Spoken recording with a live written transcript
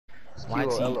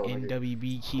Kilo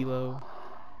YTNWB Kilo.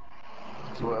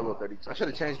 Kilo Elo 30. I should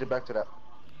have changed it back to that.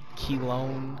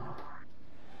 Kilone.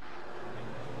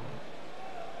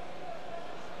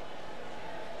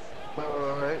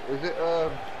 Alright, is it,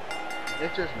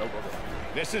 it's just no brother.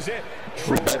 This is it.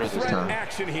 Triple threat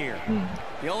action here.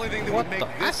 The only thing that would make this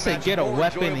I say match get a more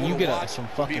weapon and you enjoyable get to watch some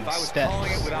would be fucking if I was steps.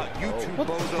 calling it without you two What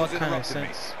the bozos fuck kind of interrupting me.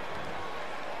 sense?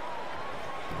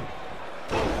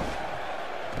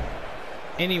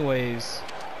 Anyways,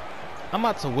 I'm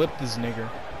about to whip this nigga.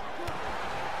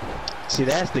 See,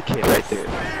 that's the kid right there.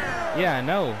 Yeah, I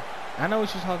know. I know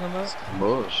what you're talking about.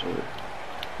 Bullshit.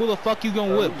 Who the fuck you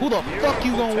gonna whip? Who the fuck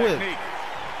you gonna whip?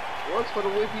 What's for the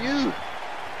whip you?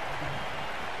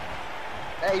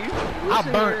 Hey, you I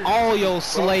burnt all your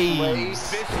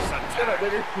slaves. Shut up,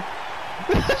 nigga.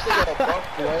 This nigga a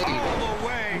buff blade. All the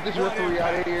way. This referee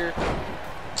out of here.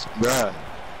 Bruh.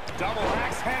 Double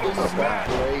axe handle This is a buff smash.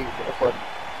 blade. But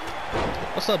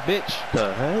What's up, bitch?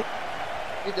 The heck?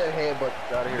 get that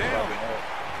headbutt out of here. Nailed Fucking hell.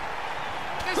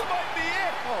 This might be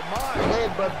it. Oh my.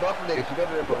 Headbutt buff niggas. You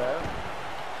better than that.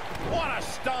 What a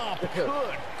stomp.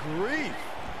 Good grief.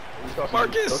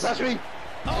 Marcus! Don't touch me.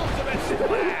 Ultimate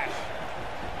splash.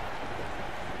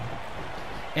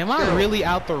 Am I really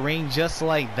out the ring just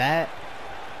like that?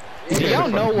 Do y'all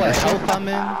know what health I'm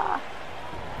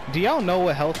in? Do y'all know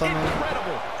what health I'm in?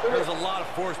 Incredible. There's a lot of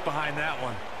force behind that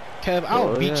one. Kev,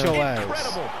 I'll beat your ass.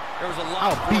 Incredible. There was a lot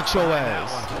I'll of beat force your behind that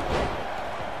ass.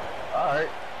 one. Alright.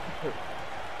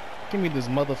 Give me this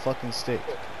motherfucking stick.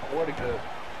 What a good.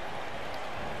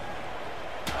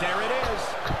 There it is.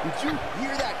 Did you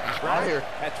hear that Out crowd? here.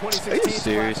 At Are you 2016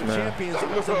 serious, Clash of man? Champions, it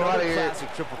was Get out another of here.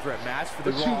 classic triple threat match for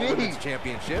the What you Raw Women's need?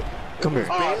 Championship. Come here.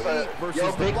 Bayley versus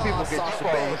Yo, the big people boss, get Sasha tough all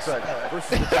of a Banks sudden. versus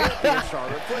the champion,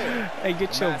 Charlotte Flair. Hey,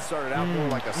 get The your. match started out more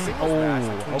like a singles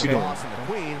match between okay. the Boss and the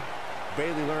Queen.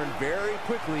 Bayley learned very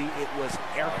quickly it was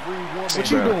every woman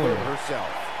What you doing? herself.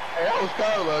 Hey, that was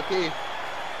kind of lucky.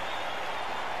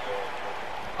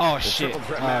 Oh The shit. triple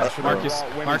threat match for the Marcus, Raw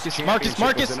Women's Marcus, Championship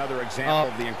Marcus. was another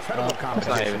example of the incredible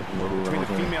competition between the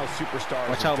female superstars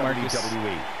Watch of out, Marcus.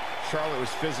 WWE. Charlotte was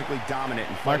physically dominant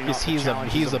and fighting Marcus, off the he's a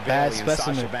challenges of bad Bayley and Sasha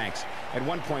specimen. Banks. At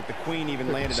one point, the Queen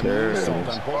even landed a Sure. moonsault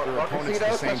on both her Marcus, opponents see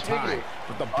at the that? same That's time. wicked.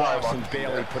 But the Alright, Boss and Marcus,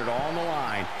 Bayley put it all on the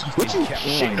line. What you and kept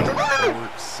shit? winning. There were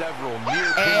several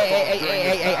near pinfalls during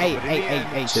this battle, but in the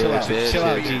end, Chill out, chill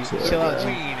out, G, chill out, G.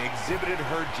 Queen exhibited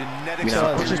her genetic You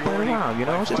know, just play superiority around, you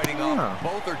know, by just fighting play off around.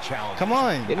 both her challenges. Come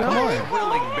on, You know? come on.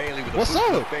 Drilling Bayley with a What's boot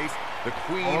to the up? face, the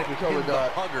Queen Oh, we totally pinned the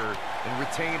got- hugger and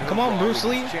retained her Come on, Raw Bruce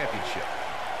Lee. Women's Championship.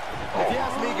 If you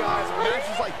ask me, guys,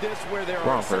 matches like this where there are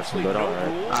Wrong person, essentially but no alright.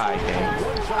 rules, Alright, gang.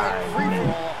 one giant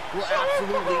free-for-all, well,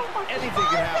 absolutely anything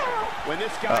can happen. When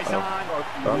this guy's on,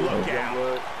 look out.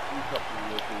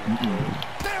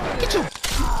 There it is.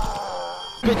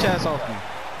 Bitch ass off me.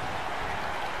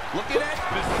 Looking at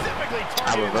specifically I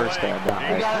targeting reversed leg. that, but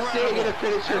You gotta see it, get a I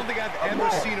finisher. don't think I've ever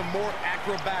seen a more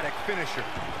acrobatic finisher.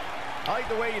 I like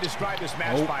the way you describe this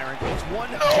match, Nope. Byron. It's one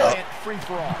giant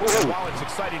free-for-all. While it's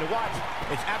exciting to watch,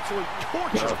 it's absolute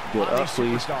torture Get on up, these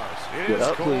please. superstars. It Get is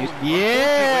up, cold. please.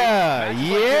 Yeah, Unfortunately, matches like this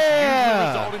usually yeah.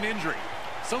 result in injury.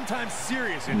 Sometimes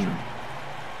serious injury.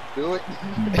 Do it.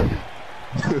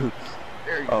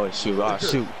 There you go. Oh shoot! Oh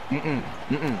shoot!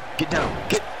 Get down!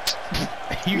 Get!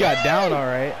 You got down all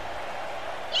right.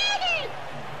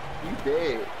 You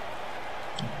dead.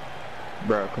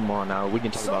 Bro, come on now. We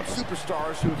can talk Some about this.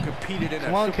 superstars who have competed in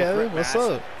Come a on, triple Kevin. threat What's match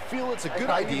up? feel it's a good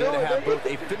How you idea to doing, have baby? both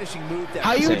a finishing move that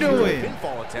How you sets up doing? a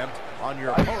pinfall attempt on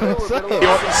your How you opponent. doing, What's little-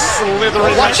 up?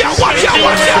 Slithering. Watch out, watch out,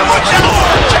 watch out, watch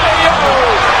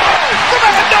out!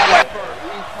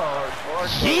 Retard, Mark.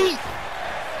 He.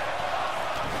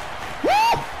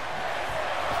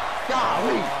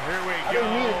 Golly. Oh, here we I go.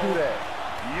 didn't mean to do that.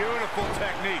 Beautiful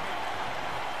technique.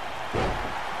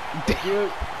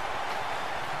 Dude,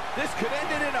 This could end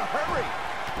it in a hurry.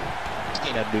 You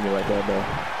ain't have to do me like that, though.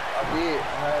 I did. I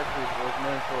had to. It was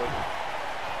meant for it.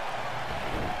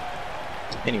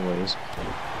 Anyways,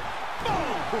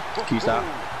 can you stop?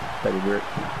 That'd be great.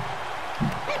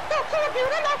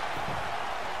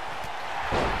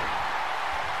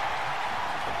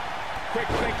 Quick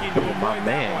thinking to My avoid that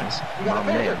man, one. my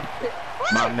man,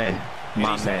 my man, And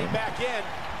my he's heading man. back in.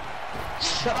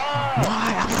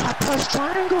 Why? I thought I touched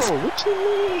triangle. What you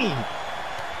mean?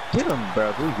 Get him,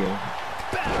 bro. Blue game.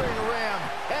 Battering ram.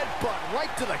 Headbutt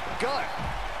right to the gut.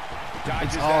 It's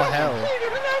Dodges all that. hell.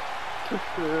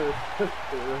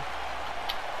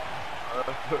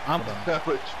 I'm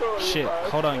shit.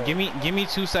 Hold on. Give me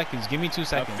 2 seconds. Give me 2 A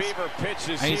seconds. fever pitch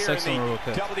is I need here sex in on the real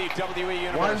quick.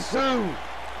 WWE 1, Universe. 2.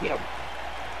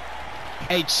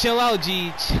 Hey, chill out,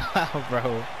 G. Chill out,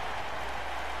 bro.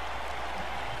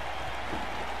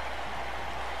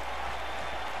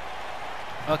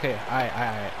 Okay, alright.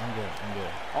 I'm good.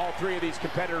 All three of these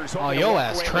competitors. Oh, yo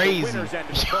ass crazy. Yo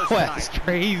ass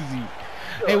crazy.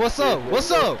 Hey, what's up?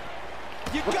 What's up?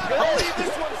 You gotta believe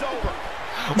this one's over.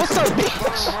 What's up, bitch?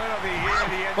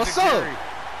 What's up?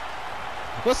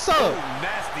 What's up?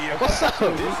 What's up?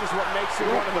 This is what makes him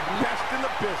one of the best in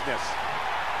the business.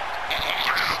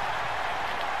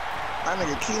 I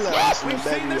nigga Kilo. We've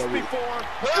seen this before.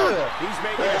 He's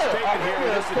making a statement here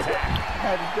with this attack.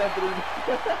 I had to jump it in.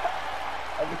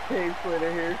 I'm a cave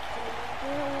splitter here.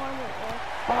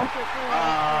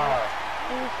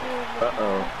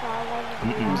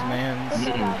 Who's man's?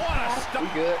 What a stop. He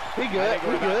good. He I good. think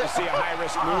we're He about good. to see a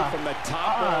high-risk move from the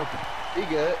top rope. He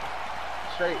good.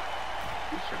 Straight.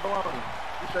 You straight belong.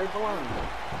 You straight belong.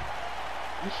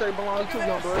 You straight belong too,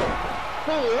 young boy.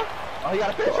 Oh, he got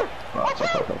a picture. Watch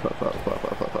out.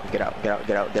 Get out.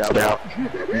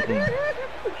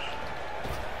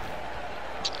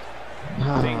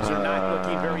 Things are not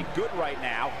looking very good right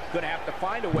now. Gonna have to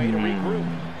find a way to regroup.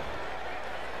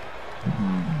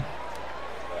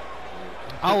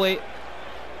 I'll wait.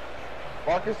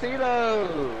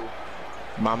 Marquesito.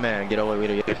 My man, get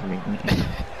away from me.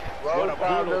 What a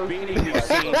brutal beating we've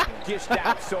seen dished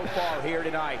out so far here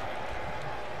tonight.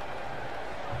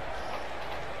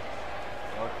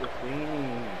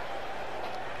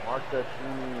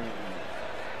 Marquesini.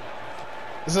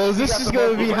 So is this just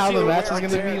gonna be how the match is gonna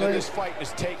be like? This fight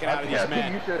is taken out of these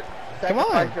men. You should Come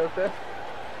on. sacrifice yourself.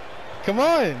 Come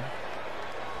on.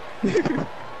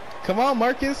 Come on,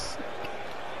 Marcus.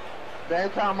 Same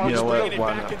time, You know what? Bringing it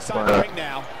Why back not? inside Why the not? ring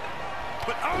now.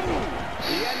 But the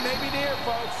end may be near,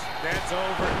 folks. That's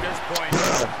over at this point.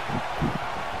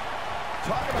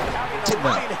 Talk about having the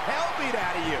rain hell beat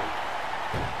out of you.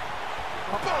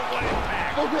 Oh, what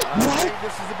impact. I think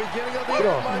this is the beginning of the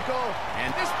end, Michael.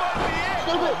 And this might be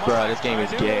it. Bro, this game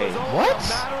is gay. What? A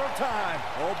matter of time.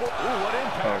 Oh, boy. Ooh, what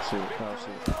impact. shoot.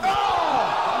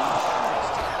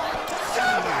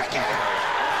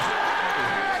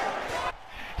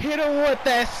 Hit him with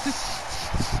that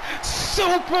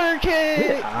super kick.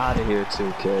 Get out of here,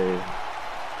 2K.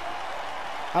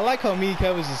 I like how me and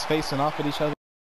Kevin's just facing off at each other.